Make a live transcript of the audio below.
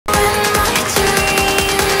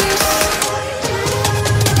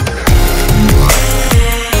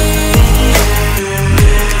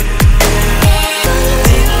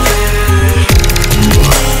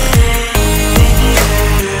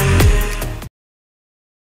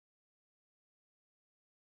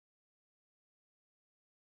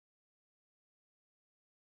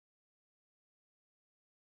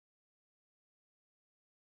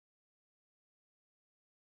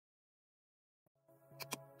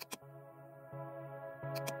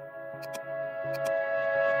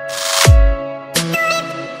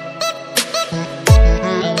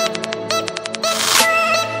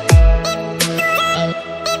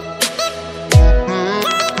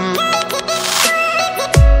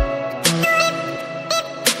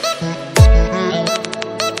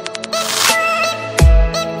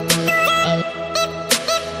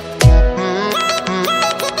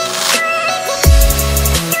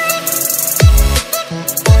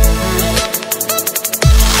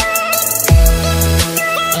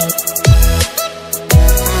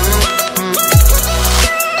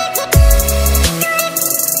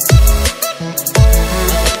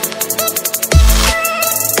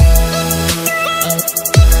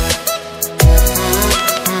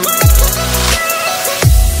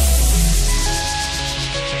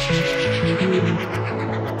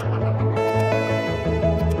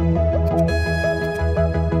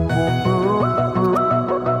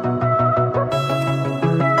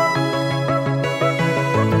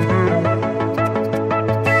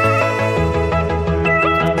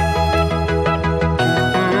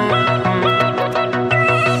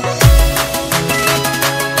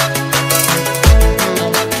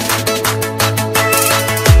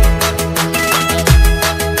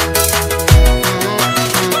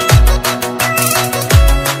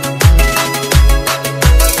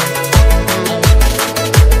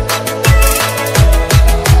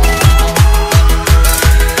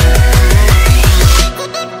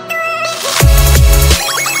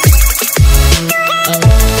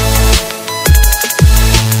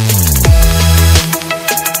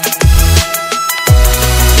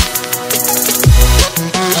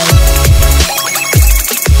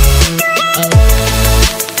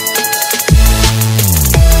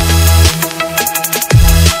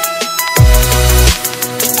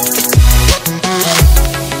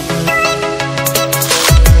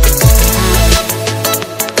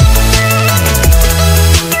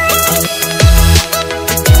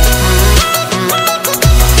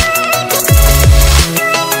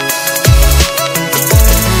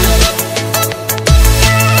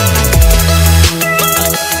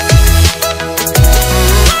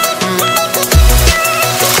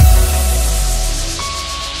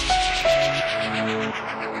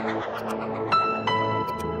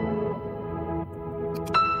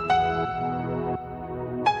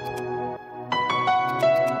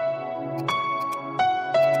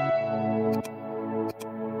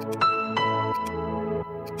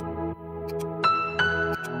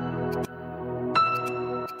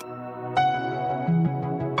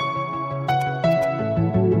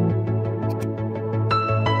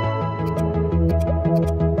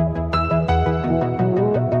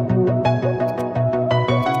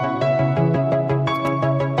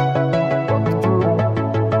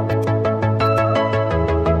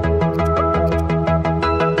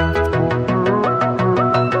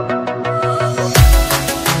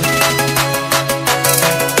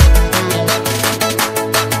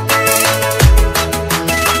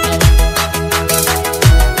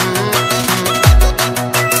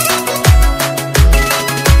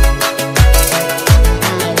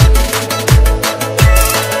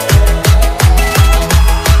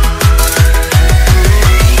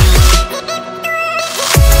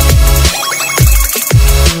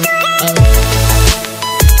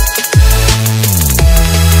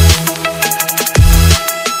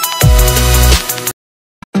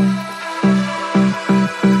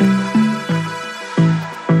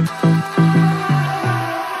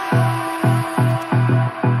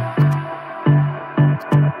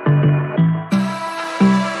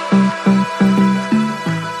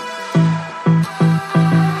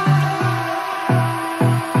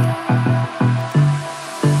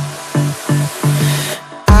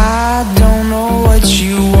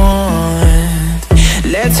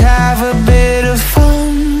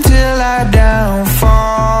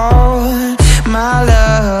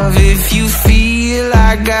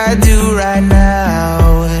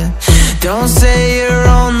Don't say you're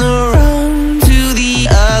on the run to the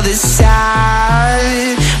other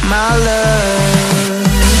side, my love.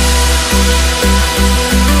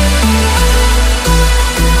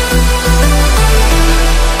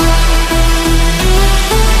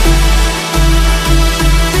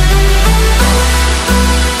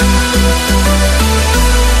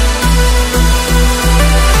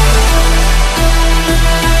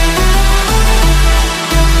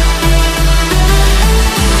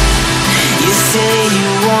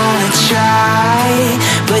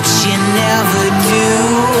 But you never do.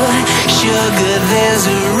 Sugar, there's a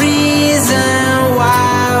reason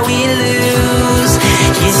why we lose.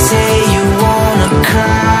 You say you wanna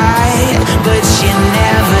cry, but you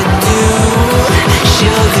never do.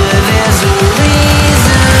 Sugar, there's a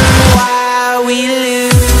reason why we lose.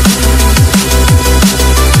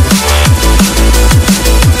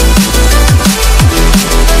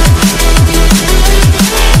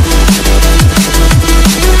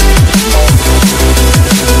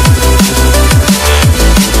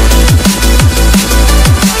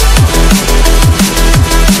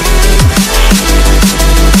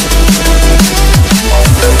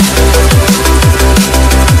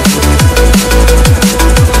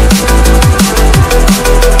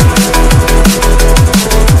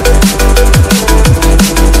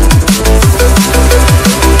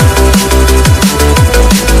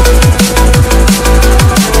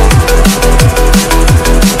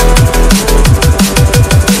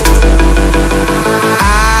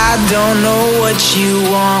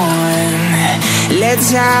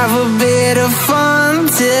 Let's have a bit of fun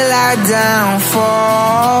till I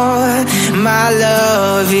downfall, my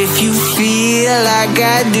love. If you feel like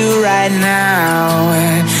I do right now,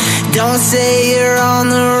 don't say you're on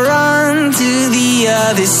the run to the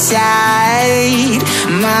other side,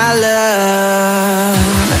 my love.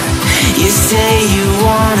 You say you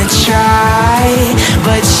wanna try,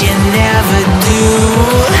 but you never do.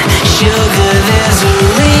 Sugar, there's a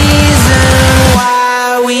reason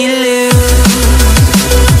why we lose.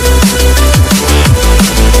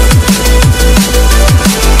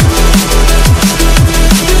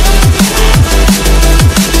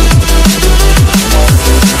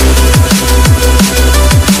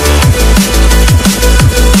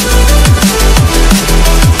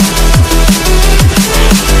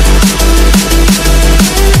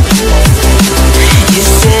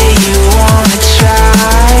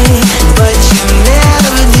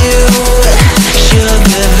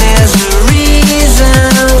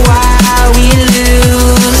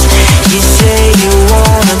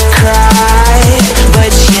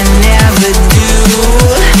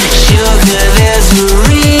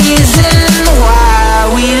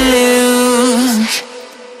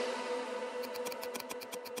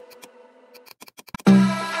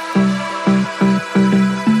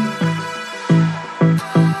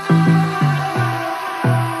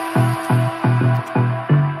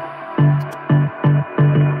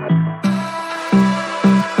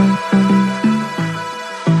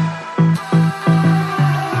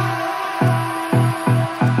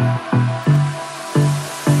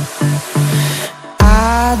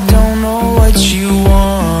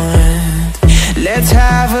 Let's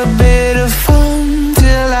have a bit of fun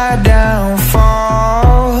till I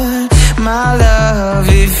downfall, my love.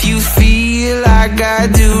 If you feel like I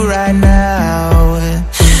do right now,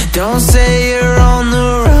 don't say